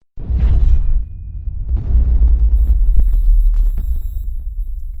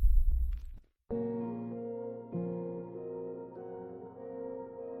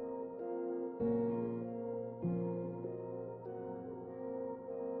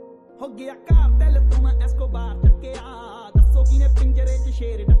ਹੋ ਗਿਆ ਘਰ ਦਿਲ ਤੋਂ ਮੈਂ ਐਸਕੋਬਾਰ ਚੱਕਿਆ ਦੱਸੋ ਕਿਨੇ ਪਿੰਜਰੇ 'ਚ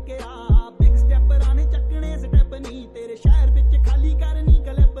ਸ਼ੇਰ ਢੱਕਿਆ ਬਿਗ ਸਟੈਪਰਾਂ ਨੇ ਚੱਕਣੇ ਸਟੈਪ ਨਹੀਂ ਤੇਰੇ ਸ਼ਹਿਰ ਵਿੱਚ ਖਾਲੀ ਕਰਨੀ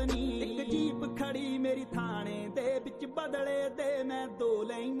ਕਲਿੱਪ ਨਹੀਂ ਇੱਕ ਜੀਪ ਖੜੀ ਮੇਰੀ ਥਾਣੇ ਦੇ ਵਿੱਚ ਬਦਲੇ ਦੇ ਮੈਂ ਦੋ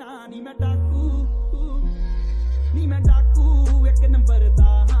ਲੈਣਾ ਨੀ ਮੈਂ ਡਾਕੂ ਨੀ ਮੈਂ ਡਾਕੂ ਇੱਕ ਨੰਬਰ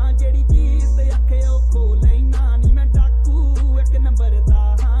ਦਾ ਹਾਂ ਜਿਹੜੀ ਚੀਜ਼ ਤੇ ਆਖੇ ਉਹ ਖੋ ਲੈਣਾ ਨੀ ਮੈਂ ਡਾਕੂ ਇੱਕ ਨੰਬਰ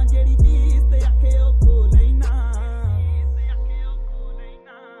ਦਾ ਹਾਂ ਜਿਹੜੀ ਚੀਜ਼ ਤੇ ਆਖੇ ਉਹ ਖੋ ਲੈਣਾ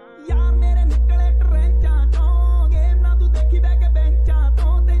ਯਾਰ ਮੇਰੇ ਨਿਕਲੇ ਟਰੈਂਚਾਂ ਤੋਂ ਗੇਮ ਨਾ ਤੂੰ ਦੇਖੀ ਬਹਿ ਕੇ ਬੈਂਚਾਂ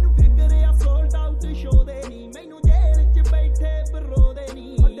ਤੋਂ ਤੈਨੂੰ ਫਿਕਰ ਆ ਸੋਲਡ ਆਊਟ ਸ਼ੋ ਦੇ ਨੀ ਮੈਨੂੰ ਜੇਲ੍ਹ 'ਚ ਬੈਠੇ ਬਰੋ ਦੇ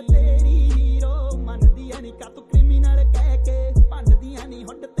ਨੀ ਹੁੱਡ ਤੇਰੀ ਹੀਰੋ ਮੰਨਦੀ ਐ ਨੀ ਕਾ ਤੂੰ ਕ੍ਰਿਮੀਨਲ ਕਹਿ ਕੇ ਭੰਡਦੀ ਐ ਨੀ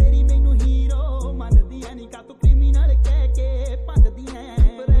ਹੁੱਡ ਤੇਰੀ ਮੈਨੂੰ ਹੀਰੋ ਮੰਨਦੀ ਐ ਨੀ ਕਾ ਤੂੰ ਕ੍ਰਿਮੀਨਲ ਕਹਿ ਕੇ ਭੰਡਦੀ ਐ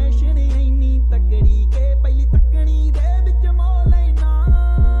ਇੰਪ੍ਰੈਸ਼ਨ ਇੰਨੀ ਤਕੜੀ ਕੇ ਪਹਿਲੀ ਤੱਕਣੀ ਦੇ ਵਿੱਚ ਮੋ ਲੈਣਾ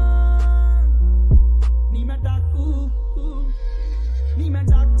ਨੀ ਮੈਂ ਡਾਕੂ ਨੀ ਮੈਂ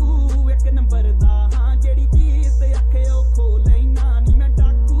ਡਾਕੂ ਇੱਕ ਨੰਬਰ ਦਾ ਹਾਂ ਜਿਹੜੀ ਚੀਜ਼ ਤੇ ਆਖੇ ਉਹ ਖੋ ਲੈਣਾ ਨੀ ਮੈਂ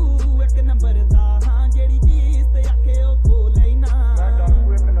ਡਾਕੂ ਇੱਕ ਨੰਬਰ ਦਾ ਹਾਂ ਜਿਹੜੀ ਚੀਜ਼ ਤੇ ਆਖੇ ਉਹ ਖੋ ਲੈਣਾ ਮੈਂ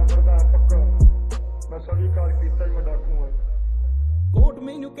ਡਾਕੂ ਇੱਕ ਨੰਬਰ ਦਾ ਪੱਕਾ ਮੈਂ ਸਵੀਕਾਰ ਕੀਤਾ ਹੀ ਮੈਂ ਡਾਕੂ ਹਾਂ ਕੋਰਟ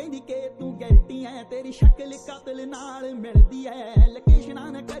ਮੈਨੂੰ ਕਹਿੰਦੀ ਕਿ ਤੂੰ ਗੈਲਟੀ ਐ ਤੇਰੀ ਸ਼ਕਲ ਕਾਤਲ ਨਾਲ ਮਿਲਦੀ ਐ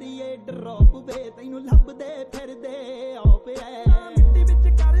ਲੋਕੇਸ਼ਨਾਂ ਨਾ ਕਰੀਏ ਡਰੌਪ ਵੇ ਤੈਨੂੰ ਲੱਭਦੇ ਫਿਰਦੇ ਆਪ ਐ ਮਿੱਟੀ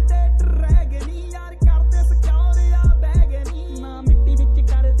ਵਿੱਚ ਕਰਦੇ ਡਰੈਗ ਨੀ ਯਾਰ ਕਰਦੇ ਸਿਕਿਉਰ ਆ ਬੈਗ ਨੀ ਨਾ ਮਿੱਟੀ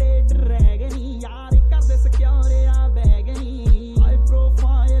ਵਿੱਚ ਕਰਦੇ ਡਰੈਗ ਨੀ ਯਾਰ ਕਰਦੇ ਸਿਕਿਉਰ ਆ ਬੈਗ ਨੀ ਹਾਈ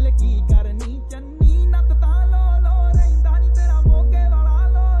ਪ੍ਰੋਫਾਈਲ ਕੀ ਕਰਨੀ ਚੰਨੀ ਨੱਤ ਤਾਂ ਲੋ ਰਹਿੰਦਾ ਨੀ ਤੇਰਾ ਮੋਗੇ ਵਾਲਾ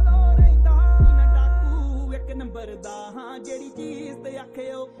ਲੋ ਰਹਿੰਦਾ ਨੀ ਮੈਂ ਡਾਕੂ ਇੱਕ ਨੰਬਰ ਦਾ ਹਾਂ ਜਿਹੜੀ ਚੀਜ਼ ਤੇ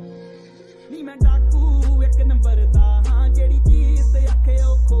ਆਖੇ ਉਹ ਨੀ ਮੈਂ ਡਾਕੂ ਇੱਕ ਨੰਬਰ ਦਾ ਹਾਂ ਜਿਹੜੀ ਚੀਜ਼